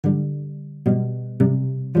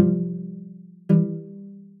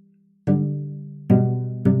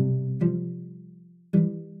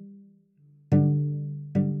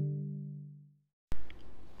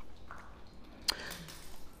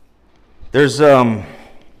There's in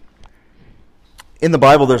the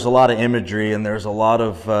Bible, there's a lot of imagery, and there's a lot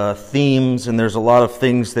of themes, and there's a lot of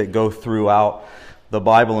things that go throughout the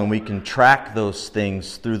Bible, and we can track those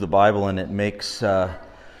things through the Bible, and it makes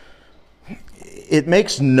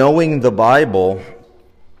knowing the Bible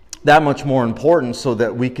that much more important, so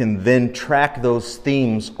that we can then track those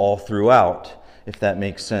themes all throughout, if that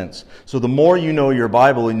makes sense. So the more you know your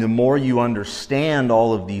Bible, and the more you understand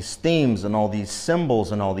all of these themes and all these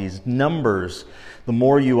symbols and all these numbers, the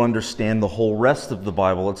more you understand the whole rest of the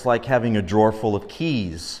Bible. It's like having a drawer full of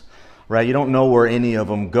keys, right? You don't know where any of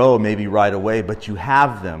them go maybe right away, but you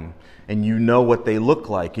have them, and you know what they look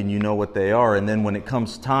like, and you know what they are. And then when it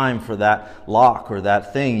comes time for that lock or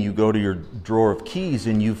that thing, you go to your drawer of keys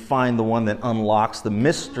and you find the one that unlocks the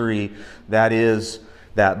mystery that is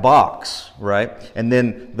that box, right? And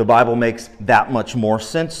then the Bible makes that much more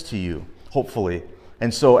sense to you, hopefully.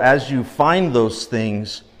 And so as you find those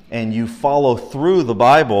things and you follow through the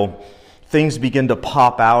Bible, things begin to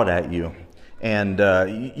pop out at you. And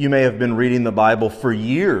you may have been reading the Bible for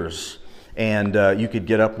years, and you could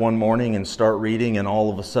get up one morning and start reading, and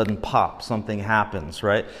all of a sudden, pop, something happens,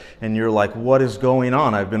 right? And you're like, what is going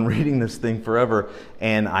on? I've been reading this thing forever,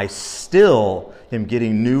 and I still am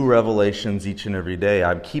getting new revelations each and every day.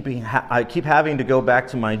 I keep having to go back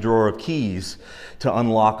to my drawer of keys to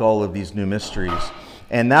unlock all of these new mysteries.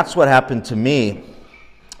 And that's what happened to me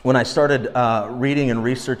when I started reading and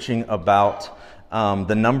researching about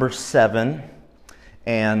the number 7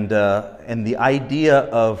 and the idea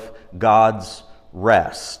of God's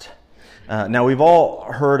rest. Now, we've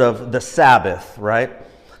all heard of the Sabbath, right?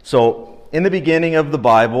 So in the beginning of the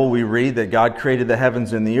Bible, we read that God created the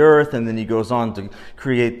heavens and the earth, and then He goes on to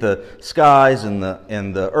create the skies and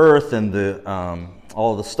the earth and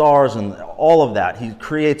all of the stars and all of that. He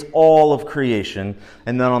creates all of creation,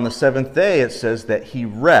 and then on the 7th day it says that He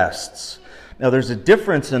rests. Now there's a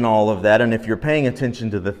difference in all of that, and if you're paying attention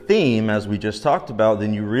to the theme, as we just talked about,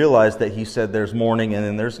 then you realize that He said there's morning and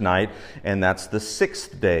then there's night, and that's the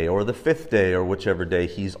 6th day or the 5th day or whichever day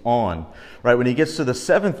He's on. Right? When He gets to the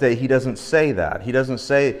 7th day, He doesn't say that. He doesn't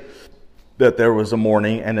say that there was a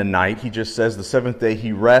morning and a night. He just says the 7th day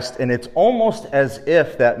He rests, and it's almost as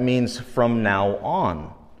if that means from now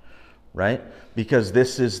on, right? Because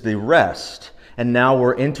this is the rest. And now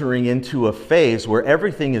we're entering into a phase where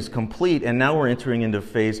everything is complete, and now we're entering into a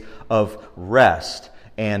phase of rest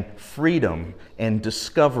and freedom and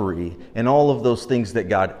discovery and all of those things that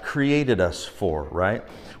God created us for, right?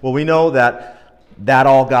 Well, we know that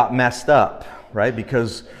all got messed up, right?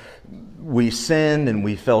 Because we sinned and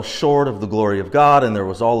we fell short of the glory of God, and there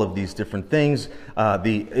was all of these different things.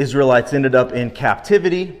 The Israelites ended up in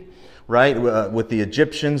captivity, right? With the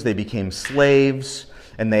Egyptians, they became slaves,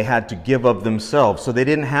 and they had to give of themselves. So they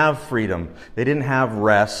didn't have freedom. They didn't have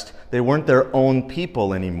rest. They weren't their own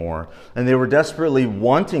people anymore. And they were desperately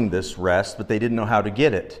wanting this rest, but they didn't know how to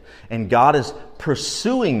get it. And God is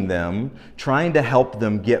pursuing them, trying to help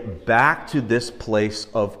them get back to this place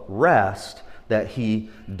of rest that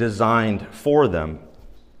He designed for them.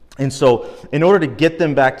 And so, in order to get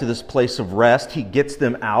them back to this place of rest, He gets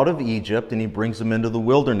them out of Egypt and He brings them into the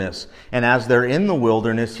wilderness. And as they're in the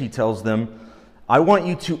wilderness, He tells them, I want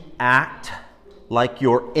you to act like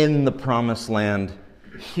you're in the promised land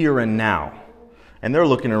here and now. And they're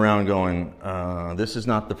looking around going, this is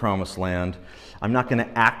not the promised land. I'm not going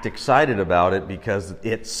to act excited about it because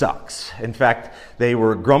it sucks. In fact, they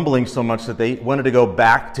were grumbling so much that they wanted to go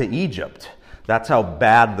back to Egypt. That's how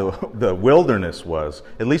bad the wilderness was.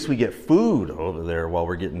 At least we get food over there while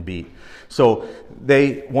we're getting beat. So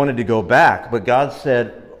they wanted to go back, but God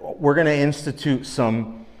said, we're going to institute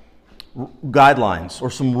some guidelines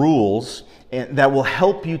or some rules that will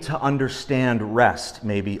help you to understand rest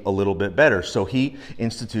maybe a little bit better. So He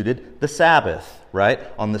instituted the Sabbath, right?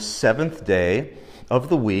 On the 7th day of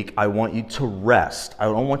the week, I want you to rest. I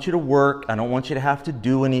don't want you to work. I don't want you to have to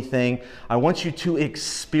do anything. I want you to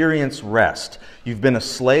experience rest. You've been a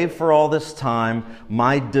slave for all this time.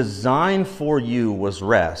 My design for you was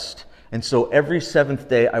rest. And so every 7th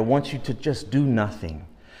day, I want you to just do nothing.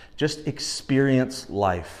 Just experience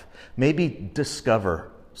life. Maybe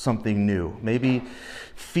discover something new. Maybe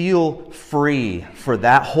feel free for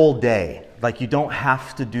that whole day. Like you don't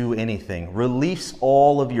have to do anything. Release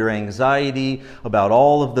all of your anxiety about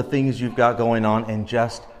all of the things you've got going on and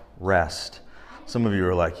just rest. Some of you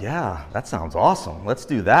are like, yeah, that sounds awesome. Let's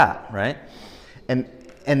do that, right?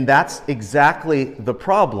 And that's exactly the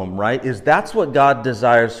problem, right? Is that's what God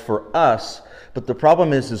desires for us. But the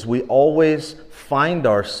problem is we always find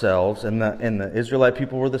ourselves, and the Israelite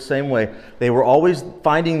people were the same way. They were always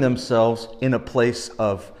finding themselves in a place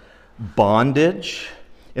of bondage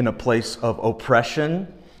in a place of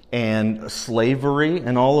oppression and slavery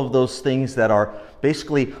and all of those things that are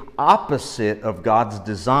basically opposite of God's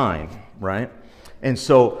design, right? And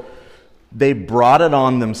so they brought it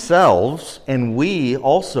on themselves, and we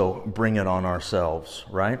also bring it on ourselves,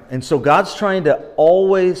 right? And so God's trying to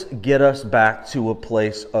always get us back to a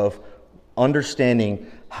place of understanding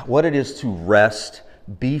what it is to rest,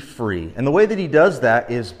 be free. And the way that he does that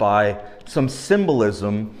is by some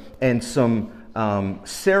symbolism and some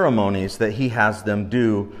ceremonies that he has them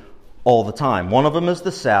do all the time. One of them is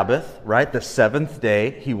the Sabbath, right? The seventh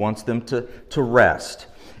day, he wants them to rest.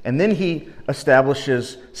 And then he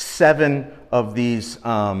establishes 7 of these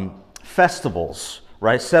festivals,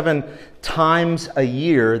 right? 7 times a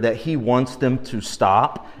year that he wants them to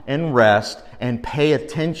stop and rest and pay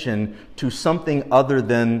attention to something other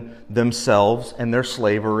than themselves and their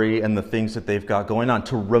slavery and the things that they've got going on,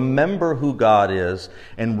 to remember who God is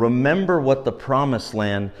and remember what the promised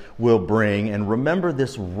land will bring and remember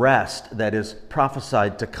this rest that is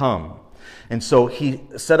prophesied to come. And so he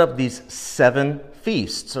set up these 7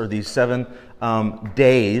 feasts, or these 7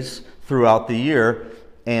 days throughout the year,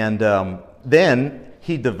 and then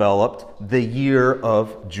he developed the year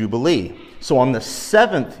of Jubilee. So on the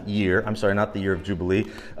 7th year, I'm sorry, not the year of Jubilee,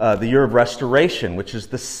 the year of restoration, which is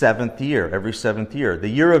the 7th year, every 7th year. The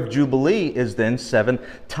year of Jubilee is then 7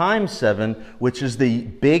 times 7, which is the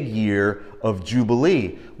big year of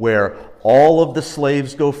Jubilee, where all of the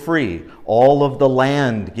slaves go free, all of the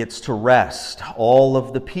land gets to rest, all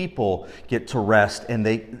of the people get to rest, and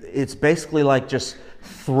it's basically like just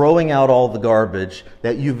throwing out all the garbage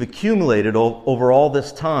that you've accumulated over all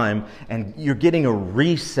this time, and you're getting a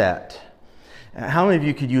reset. How many of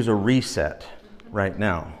you could use a reset right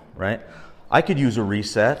now, right? I could use a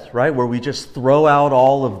reset, right, where we just throw out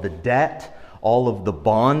all of the debt, all of the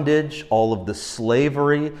bondage, all of the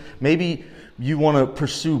slavery. Maybe you want to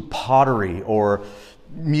pursue pottery or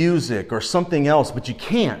music or something else, but you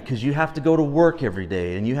can't because you have to go to work every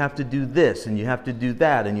day and you have to do this and you have to do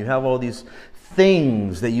that and you have all these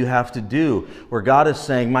things that you have to do, where God is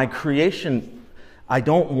saying, my creation, I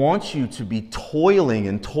don't want you to be toiling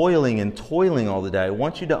and toiling and toiling all the day. I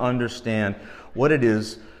want you to understand what it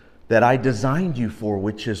is that I designed you for,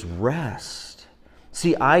 which is rest.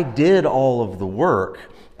 See, I did all of the work,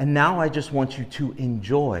 and now I just want you to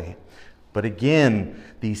enjoy. But again,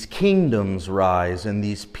 these kingdoms rise and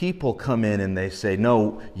these people come in and they say,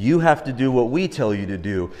 no, you have to do what we tell you to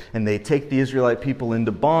do. And they take the Israelite people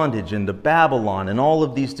into bondage, into Babylon, and all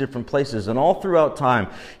of these different places. And all throughout time,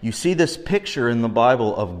 you see this picture in the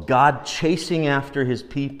Bible of God chasing after his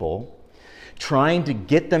people, trying to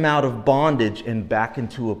get them out of bondage and back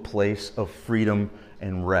into a place of freedom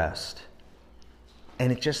and rest. And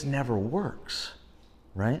it just never works,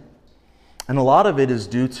 right? And a lot of it is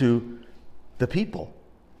due to the people,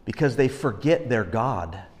 because they forget their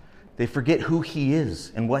God. They forget who he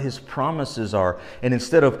is and what his promises are. And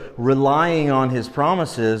instead of relying on his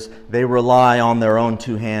promises, they rely on their own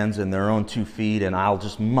 2 hands and their own 2 feet, and I'll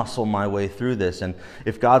just muscle my way through this. And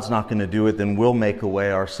if God's not going to do it, then we'll make a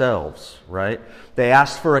way ourselves, right? They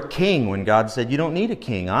asked for a king when God said, you don't need a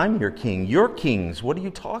king. I'm your king. You're kings. What are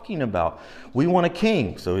you talking about? We want a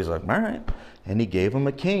king. So he's like, all right. And he gave them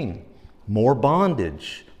a king. More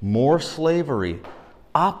bondage, more slavery,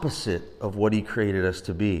 opposite of what he created us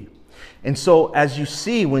to be. And so as you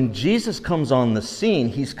see, when Jesus comes on the scene,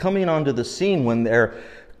 he's coming onto the scene when they're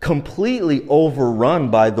completely overrun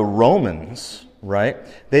by the Romans, right?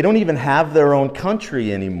 They don't even have their own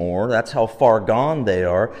country anymore. That's how far gone they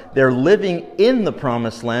are. They're living in the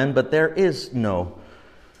promised land, but there is no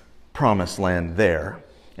promised land there.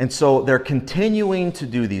 And so they're continuing to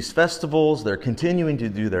do these festivals, they're continuing to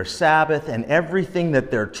do their Sabbath, and everything that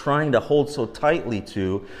they're trying to hold so tightly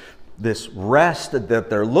to, this rest that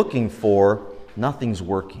they're looking for, nothing's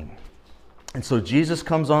working. And so Jesus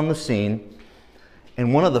comes on the scene,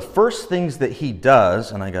 and one of the first things that he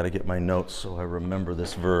does, and I got to get my notes so I remember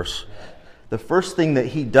this verse. The first thing that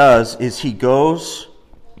he does is he goes,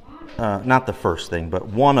 not the first thing, but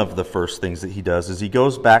one of the first things that he does is he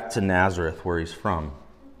goes back to Nazareth, where he's from.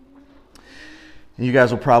 You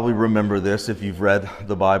guys will probably remember this if you've read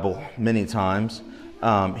the Bible many times.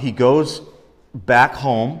 He goes back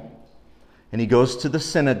home and he goes to the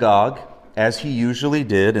synagogue as he usually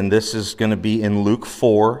did. And this is going to be in Luke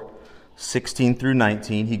 4, 16 through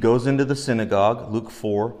 19. He goes into the synagogue, Luke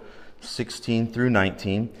 4, 16 through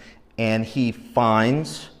 19. And he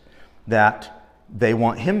finds that they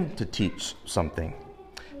want him to teach something.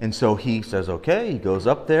 And so he says, okay, he goes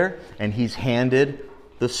up there and he's handed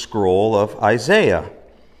the scroll of Isaiah.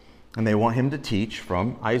 And they want him to teach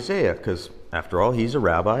from Isaiah because, after all, he's a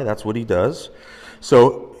rabbi. That's what he does.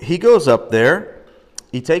 So he goes up there,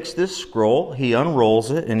 he takes this scroll, he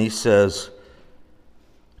unrolls it, and he says,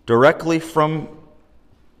 directly from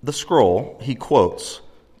the scroll, he quotes,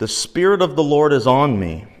 "The Spirit of the Lord is on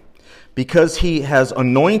me, because he has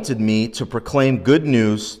anointed me to proclaim good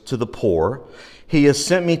news to the poor. He has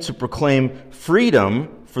sent me to proclaim freedom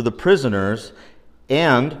for the prisoners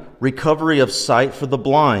and recovery of sight for the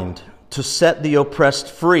blind, to set the oppressed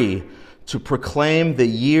free, to proclaim the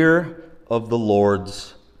year of the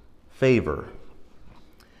Lord's favor."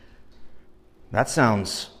 That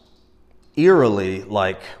sounds eerily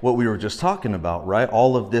like what we were just talking about, right?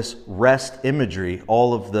 All of this rest imagery,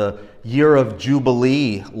 all of the year of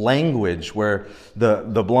Jubilee language where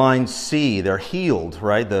the blind see, they're healed,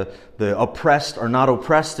 right? The oppressed are not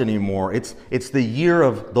oppressed anymore. It's the year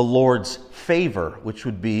of the Lord's favor, which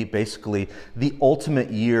would be basically the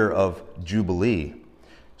ultimate year of Jubilee.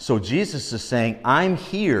 So Jesus is saying, I'm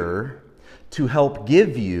here to help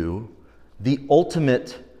give you the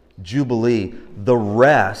ultimate Jubilee, the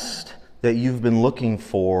rest that you've been looking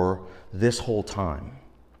for this whole time.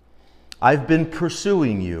 I've been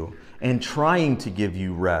pursuing you and trying to give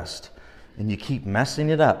you rest, and you keep messing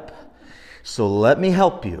it up. So let me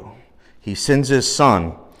help you. He sends his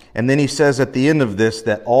Son, and then he says at the end of this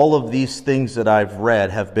that all of these things that I've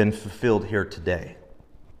read have been fulfilled here today.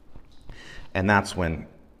 And that's when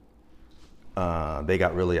they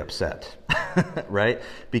got really upset, right?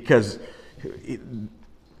 Because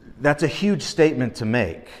that's a huge statement to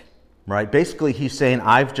make. Right? Basically, he's saying,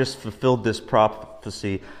 I've just fulfilled this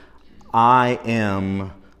prophecy. I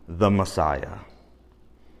am the Messiah.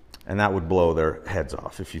 And that would blow their heads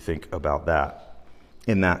off if you think about that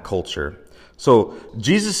in that culture. So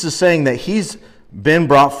Jesus is saying that he's been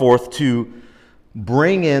brought forth to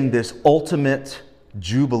bring in this ultimate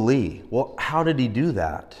Jubilee. Well, how did he do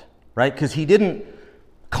that? Right? Because he didn't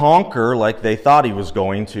conquer like they thought he was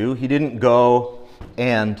going to. He didn't go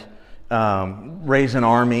and raise an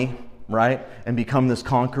army, right? And become this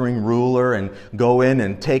conquering ruler and go in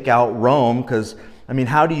and take out Rome. Because, I mean,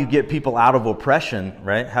 how do you get people out of oppression,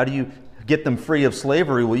 right? How do you get them free of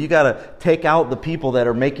slavery? Well, you got to take out the people that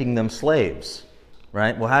are making them slaves,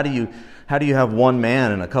 right? Well, how do you have one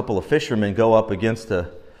man and a couple of fishermen go up against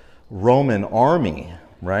a Roman army,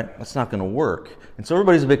 right? That's not going to work. And so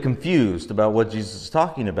everybody's a bit confused about what Jesus is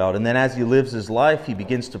talking about. And then as he lives his life, he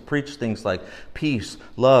begins to preach things like peace,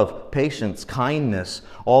 love, patience, kindness,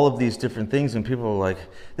 all of these different things. And people are like,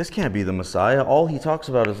 this can't be the Messiah. All he talks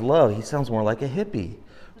about is love. He sounds more like a hippie,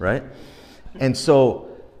 right? And so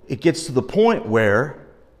it gets to the point where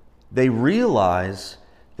they realize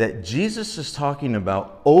that Jesus is talking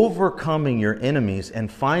about overcoming your enemies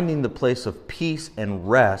and finding the place of peace and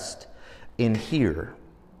rest in here.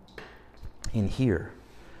 In here.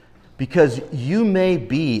 Because you may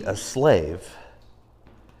be a slave,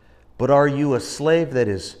 but are you a slave that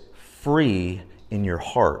is free in your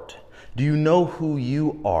heart? Do you know who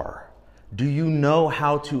you are? Do you know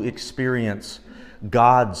how to experience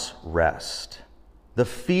God's rest? The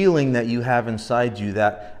feeling that you have inside you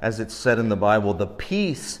that, as it's said in the Bible, the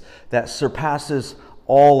peace that surpasses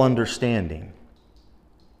all understanding.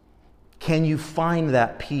 Can you find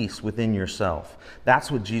that peace within yourself?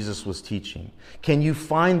 That's what Jesus was teaching. Can you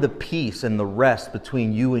find the peace and the rest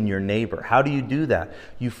between you and your neighbor? How do you do that?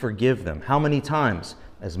 You forgive them. How many times?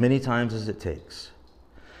 As many times as it takes.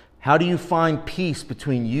 How do you find peace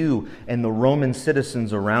between you and the Roman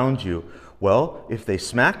citizens around you? Well, if they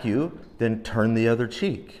smack you, then turn the other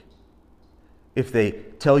cheek. If they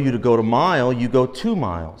tell you to go a mile, you go 2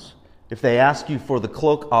 miles. If they ask you for the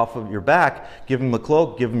cloak off of your back, give them the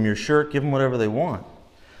cloak, give them your shirt, give them whatever they want.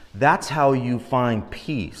 That's how you find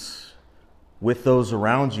peace with those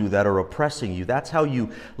around you that are oppressing you. That's how you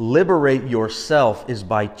liberate yourself, is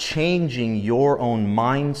by changing your own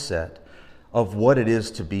mindset of what it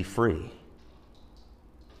is to be free,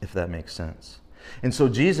 if that makes sense. And so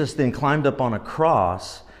Jesus then climbed up on a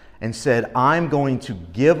cross and said, I'm going to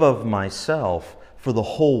give of myself for the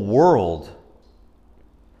whole world.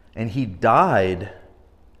 And he died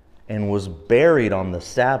and was buried on the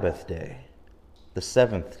Sabbath day, the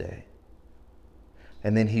 7th day.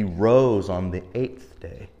 And then he rose on the 8th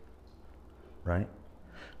day, right?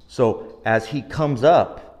 So as he comes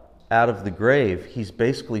up out of the grave, he's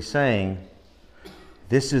basically saying,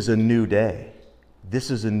 this is a new day.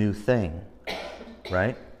 This is a new thing,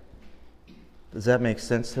 right? Does that make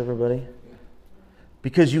sense to everybody?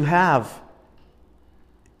 Because you have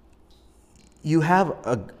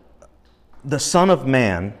the Son of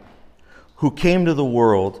Man who came to the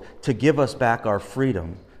world to give us back our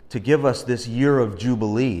freedom, to give us this year of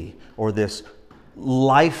Jubilee, or this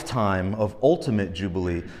lifetime of ultimate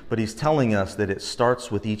jubilee, but he's telling us that it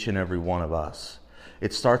starts with each and every one of us.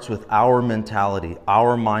 It starts with our mentality,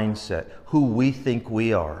 our mindset, who we think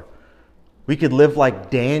we are. We could live like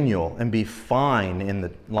Daniel and be fine in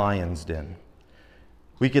the lion's den.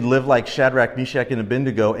 We could live like Shadrach, Meshach, and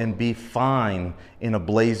Abednego and be fine in a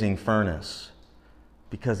blazing furnace,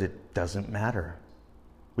 because it doesn't matter.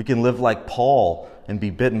 We can live like Paul and be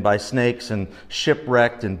bitten by snakes and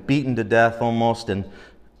shipwrecked and beaten to death almost,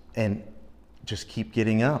 and just keep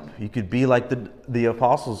getting up. You could be like the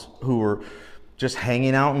apostles who were just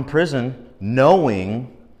hanging out in prison,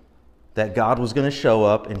 knowing that God was going to show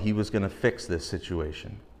up and he was going to fix this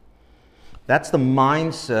situation. That's the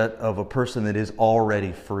mindset of a person that is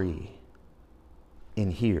already free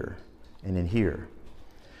in here and in here.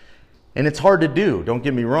 And it's hard to do, don't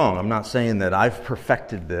get me wrong. I'm not saying that I've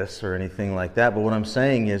perfected this or anything like that, but what I'm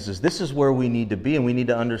saying is this is where we need to be, and we need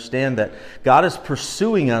to understand that God is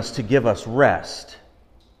pursuing us to give us rest.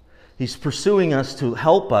 He's pursuing us to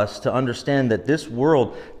help us to understand that this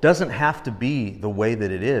world doesn't have to be the way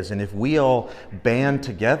that it is. And if we all band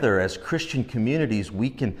together as Christian communities, we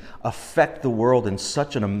can affect the world in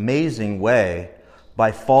such an amazing way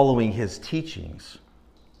by following His teachings,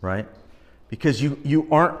 right? Because you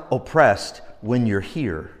aren't oppressed when you're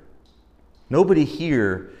here. Nobody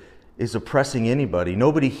here is oppressing anybody.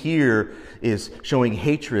 Nobody here is showing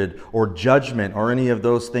hatred or judgment or any of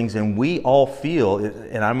those things. And we all feel,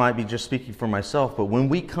 and I might be just speaking for myself, but when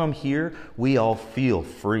we come here, we all feel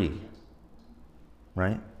free,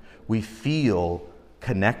 right? We feel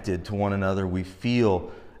connected to one another. We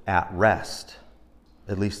feel at rest.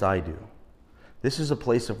 At least I do. This is a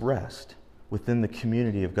place of rest within the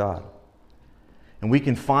community of God. And we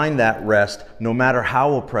can find that rest no matter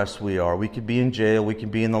how oppressed we are. We could be in jail, we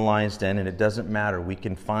could be in the lion's den, and it doesn't matter. We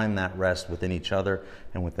can find that rest within each other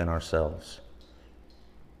and within ourselves.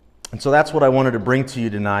 And so that's what I wanted to bring to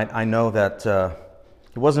you tonight. I know that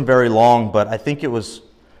it wasn't very long, but I think it was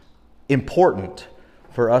important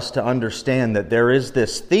for us to understand that there is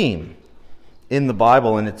this theme in the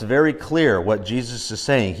Bible, and it's very clear what Jesus is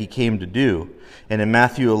saying He came to do. And in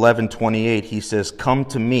Matthew 11:28, He says, "Come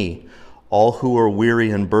to me, all who are weary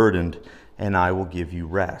and burdened, and I will give you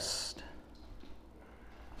rest."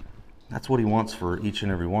 That's what He wants for each and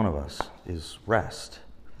every one of us, is rest.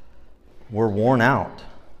 We're worn out,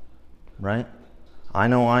 right? I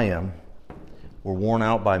know I am. We're worn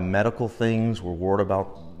out by medical things. We're worried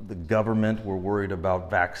about the government. We're worried about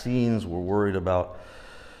vaccines. We're worried about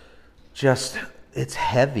it's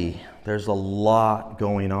heavy. There's a lot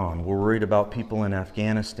going on. We're worried about people in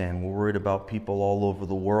Afghanistan. We're worried about people all over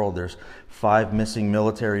the world. There's 5 missing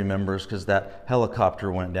military members because that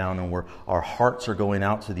helicopter went down, and our hearts are going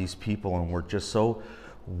out to these people, and we're just so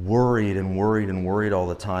worried all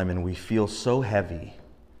the time, and we feel so heavy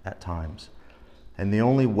at times. And the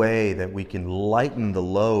only way that we can lighten the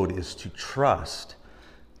load is to trust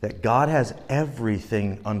that God has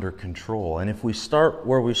everything under control. And if we start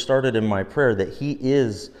where we started in my prayer, that He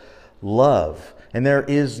is love, and there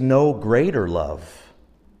is no greater love.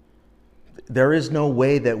 There is no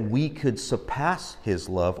way that we could surpass His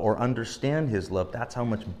love or understand His love. That's how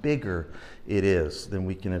much bigger it is than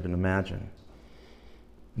we can even imagine.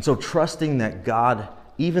 And so trusting that God,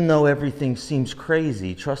 even though everything seems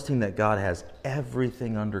crazy, trusting that God has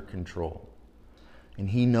everything under control. And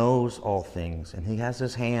He knows all things, and He has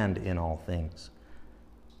His hand in all things.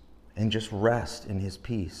 And just rest in His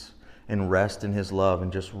peace, and rest in His love,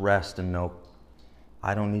 and just rest and know,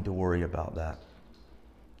 I don't need to worry about that.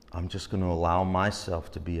 I'm just going to allow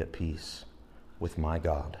myself to be at peace with my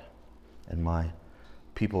God and my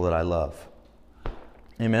people that I love.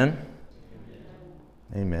 Amen?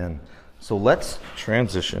 Amen. So let's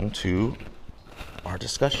transition to our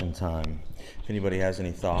discussion time. If anybody has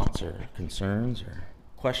any thoughts or concerns or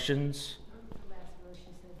questions.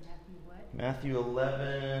 Matthew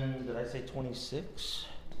 11, did I say 26?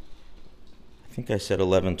 I think I said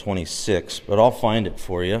 11:26, but I'll find it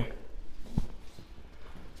for you.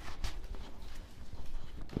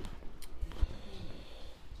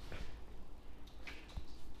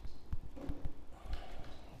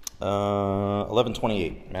 Uh,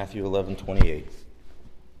 11:28, Matthew 11:28.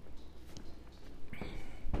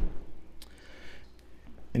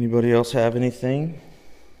 Anybody else have anything?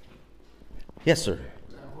 Yes, sir.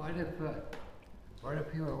 What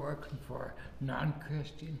if you were working for a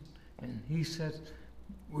non-Christian and he says,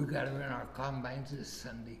 we got to run our combines this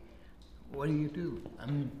Sunday? What do? I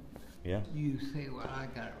mean, yeah. You say, well, I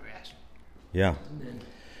got to rest. Yeah.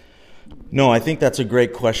 No, I think that's a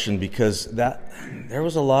great question, because there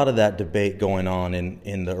was a lot of that debate going on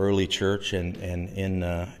in the early church and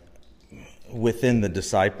in within the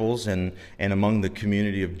disciples and among the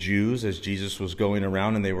community of Jews as Jesus was going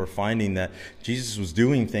around, and they were finding that Jesus was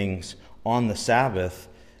doing things on the Sabbath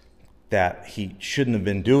that he shouldn't have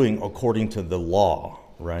been doing according to the law,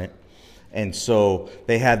 right? And so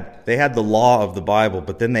they had the law of the Bible,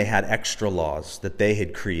 but then they had extra laws that they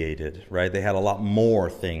had created, right? They had a lot more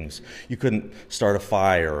things. You couldn't start a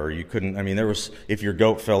fire, or you couldn't, there was, if your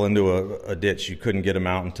goat fell into a ditch, you couldn't get him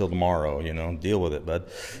out until tomorrow, deal with it, bud,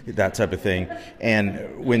 that type of thing.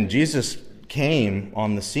 And when Jesus came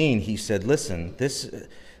on the scene, he said, listen,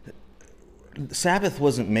 Sabbath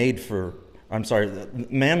wasn't made for,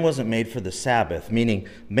 man wasn't made for the Sabbath, meaning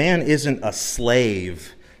man isn't a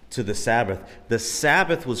slave to the Sabbath. The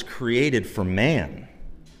Sabbath was created for man,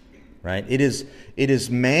 right? It is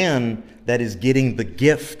man that is getting the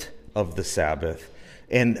gift of the Sabbath.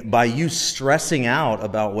 And by you stressing out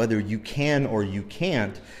about whether you can or you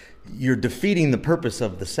can't, you're defeating the purpose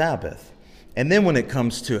of the Sabbath. And then when it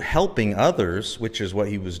comes to helping others, which is what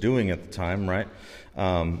he was doing at the time, right?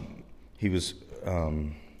 He was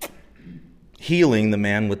healing the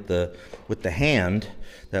man with the hand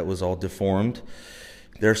that was all deformed.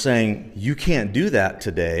 They're saying, you can't do that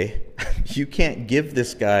today. You can't give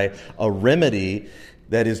this guy a remedy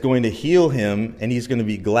that is going to heal him, and he's going to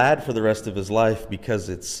be glad for the rest of his life because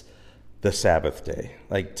it's the Sabbath day.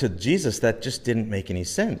 Like, to Jesus, that just didn't make any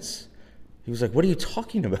sense. He was like, what are you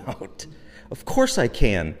talking about? Of course I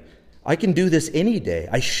can. I can do this any day.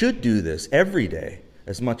 I should do this every day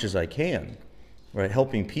as much as I can. Right,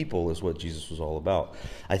 helping people is what Jesus was all about.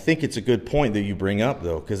 I think it's a good point that you bring up,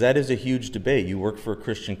 though, because that is a huge debate. You work for a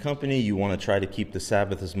Christian company. You want to try to keep the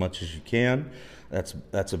Sabbath as much as you can.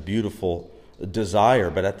 That's a beautiful desire.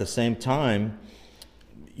 But at the same time,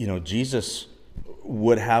 Jesus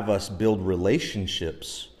would have us build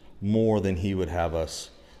relationships more than he would have us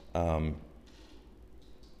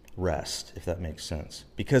rest, if that makes sense.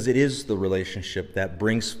 Because it is the relationship that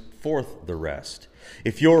brings forth the rest.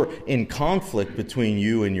 If you're in conflict between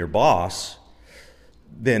you and your boss,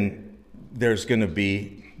 then there's going to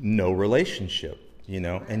be no relationship,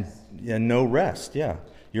 and no rest, yeah.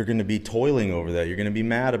 You're going to be toiling over that. You're going to be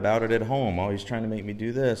mad about it at home. Oh, he's trying to make me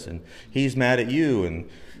do this, and he's mad at you, and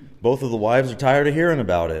both of the wives are tired of hearing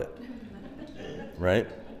about it, right?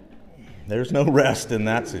 There's no rest in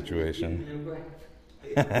that situation.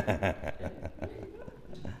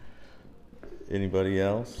 Anybody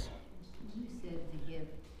else?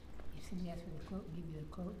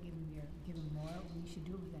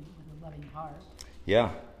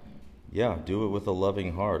 Yeah, do it with a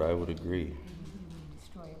loving heart. I would agree. You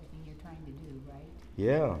destroy everything you're trying to do, right?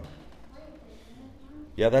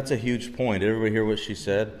 Yeah, that's a huge point. Everybody hear what she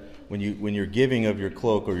said? When you're giving of your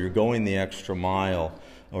cloak, or you're going the extra mile,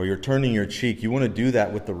 or you're turning your cheek, you want to do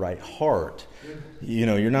that with the right heart.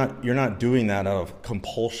 You're not doing that out of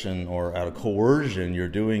compulsion or out of coercion. You're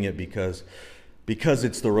doing it because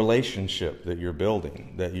it's the relationship that you're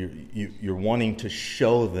building, that you're wanting to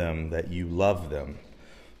show them that you love them.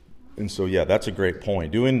 And so, yeah, that's a great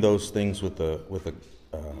point. Doing those things with a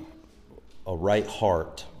right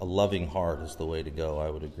heart, a loving heart, is the way to go. I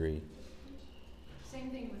would agree. Same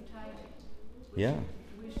thing with tithing. Yeah.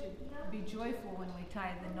 We should be joyful when we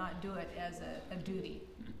tithe and not do it as a duty.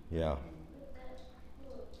 Yeah.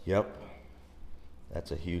 Yep.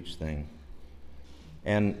 That's a huge thing.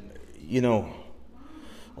 And,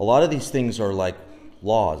 a lot of these things are like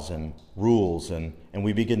laws and rules, and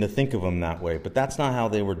we begin to think of them that way. But that's not how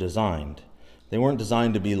they were designed. They weren't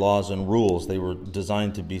designed to be laws and rules. They were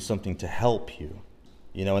designed to be something to help you.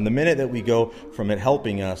 And the minute that we go from it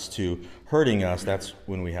helping us to hurting us, that's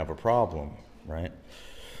when we have a problem, right?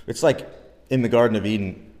 It's like in the Garden of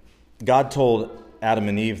Eden, God told Adam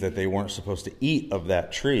and Eve that they weren't supposed to eat of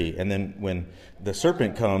that tree. And then when the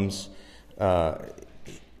serpent comes,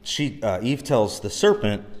 Eve tells the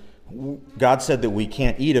serpent, God said that we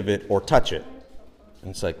can't eat of it or touch it.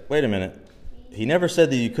 And it's like, wait a minute. He never said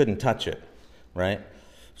that you couldn't touch it, right?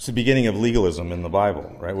 It's the beginning of legalism in the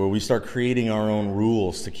Bible, right? Where we start creating our own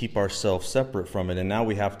rules to keep ourselves separate from it. And now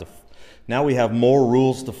we have more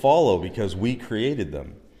rules to follow because we created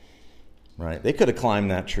them, right? They could have climbed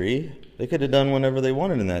that tree. They could have done whatever they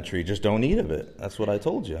wanted in that tree. Just don't eat of it. That's what I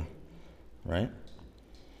told you, right?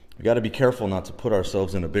 We got to be careful not to put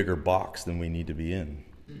ourselves in a bigger box than we need to be in.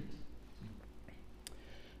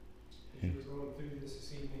 As you were going through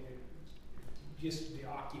this evening, just the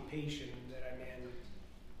occupation that I'm in,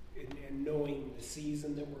 and knowing the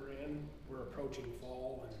season that we're approaching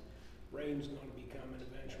fall, and rain's going to be coming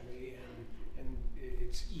eventually, and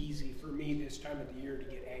it's easy for me this time of the year to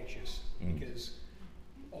get anxious because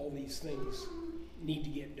all these things need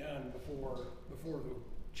to get done before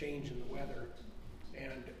change in the weather,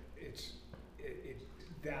 and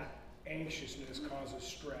that anxiousness causes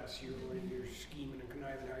stress. You're scheming and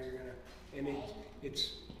conniving how you're gonna, and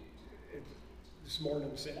this morning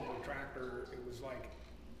I'm sitting in a tractor, it was like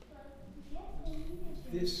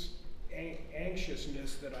this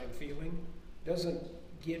anxiousness that I'm feeling doesn't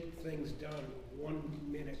get things done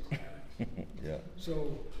 1 minute quicker. Yeah.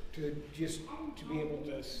 So to be able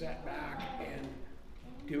to set back and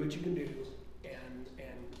do what you can do and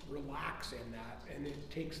relax in that, and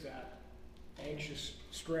it takes that anxious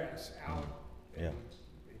stress out. Yeah.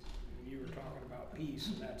 And you were talking about peace,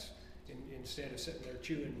 and that's instead of sitting there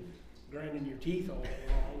grinding your teeth all day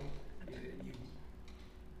long.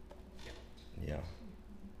 Yeah.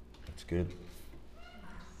 That's good.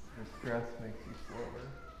 The stress makes you slower.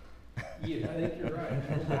 Yeah, I think you're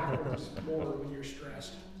right. Go backwards more when you're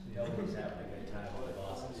stressed. You always have a good time with the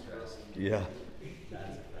boss is stressed. Yeah.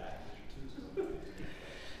 That's a fact.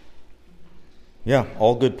 Yeah,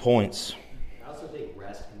 all good points. I also think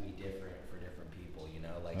rest can be different for different people, you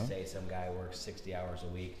know, like say some guy works 60 hours a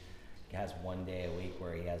week, he has one day a week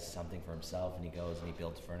where he has something for himself and he goes and he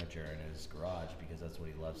builds furniture in his garage because that's what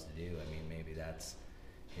he loves to do. I mean, maybe that's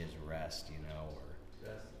his rest, you know,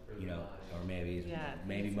 or, you know, or maybe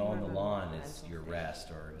mowing the lawn is your rest,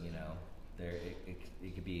 or, you know,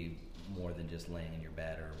 it could be more than just laying in your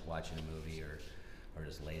bed or watching a movie or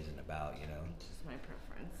just lazing about, you know. It's just my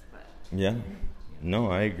preference, but Yeah.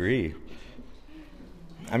 No, I agree.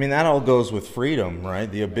 I mean, that all goes with freedom, right?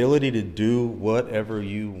 The ability to do whatever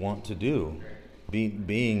you want to do.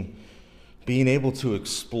 Being able to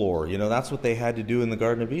explore. You know, that's what they had to do in the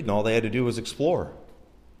Garden of Eden. All they had to do was explore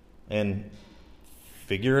and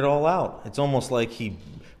figure it all out. It's almost like he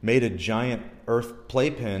made a giant earth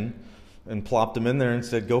playpen and plopped them in there and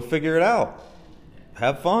said, go figure it out.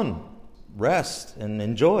 Have fun. Rest and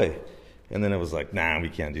enjoy. And then it was like, nah, we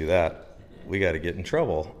can't do that. We got to get in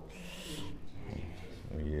trouble.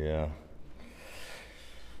 Yeah.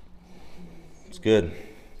 It's good.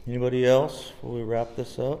 Anybody else before we wrap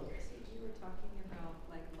this up? you were talking about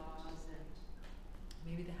like laws and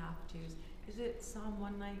maybe the have-tos. Is it Psalm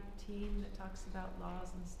 119 that talks about laws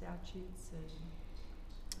and statutes? And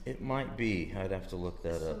It might be. I'd have to look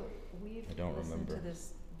that up. We've I don't listened remember. to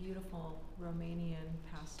this beautiful Romanian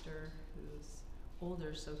pastor who's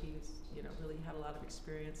older, so he's really had a lot of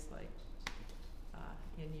experience, like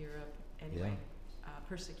in Europe anyway,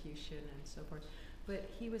 persecution and so forth. But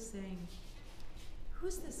he was saying,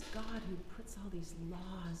 who's this God who puts all these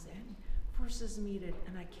laws and forces me to,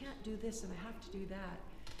 and I can't do this and I have to do that?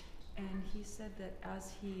 And he said that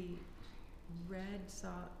as he saw,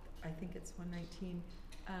 I think it's 119,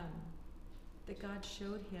 that God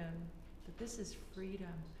showed him that this is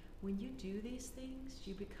freedom. When you do these things,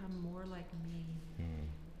 you become more like me.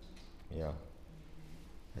 Yeah.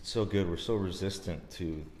 That's so good. We're so resistant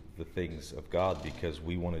to the things of God because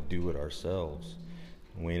we want to do it ourselves.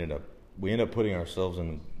 We end up putting ourselves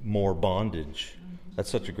in more bondage. That's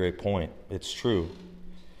such a great point. It's true.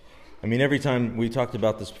 I mean, every time, we talked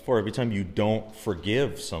about this before, every time you don't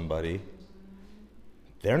forgive somebody,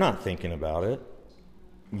 they're not thinking about it.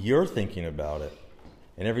 You're thinking about it.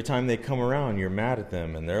 And every time they come around, you're mad at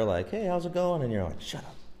them, and they're like, hey, how's it going? And you're like, shut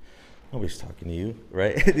up. Nobody's talking to you,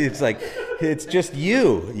 right? It's like, it's just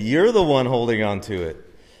you. You're the one holding on to it.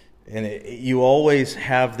 And you always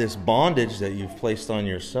have this bondage that you've placed on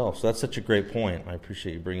yourself. So that's such a great point. I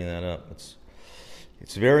appreciate you bringing that up.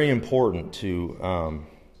 It's very important to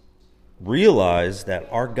realize that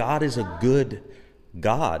our God is a good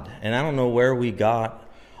God. And I don't know where we got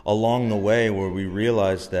along the way where we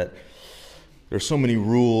realized that there's so many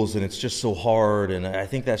rules and it's just so hard. And I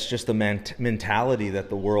think that's just the mentality that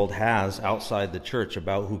the world has outside the church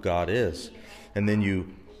about who God is. And then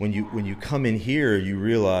when you come in here, you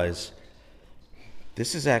realize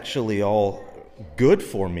this is actually all good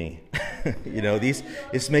for me.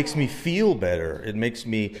 This makes me feel better. It makes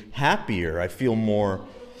me happier. I feel more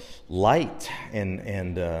light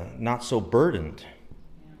and not so burdened.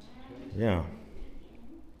 Yeah.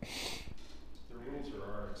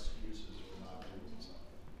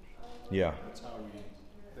 Yeah.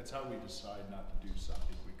 That's how we decide not to do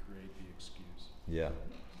something. We create the excuse. Yeah.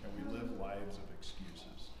 And we live lives of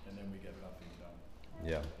excuses, and then we get nothing done.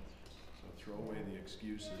 Yeah. So throw away the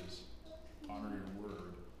excuses, honor your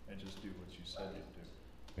word, and just do what you said you'd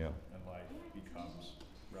do. Yeah. And life becomes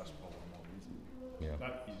restful and more easy. Yeah.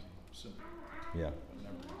 Not easy, simple. Yeah. But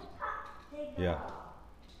never easy. Yeah.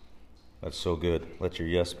 That's so good. Let your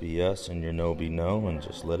yes be yes and your no be no, and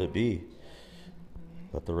just let it be.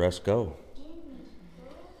 Let the rest go.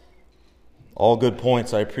 All good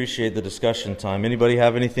points. I appreciate the discussion time. Anybody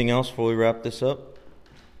have anything else before we wrap this up?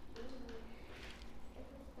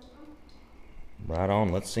 Right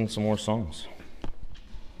on. Let's sing some more songs.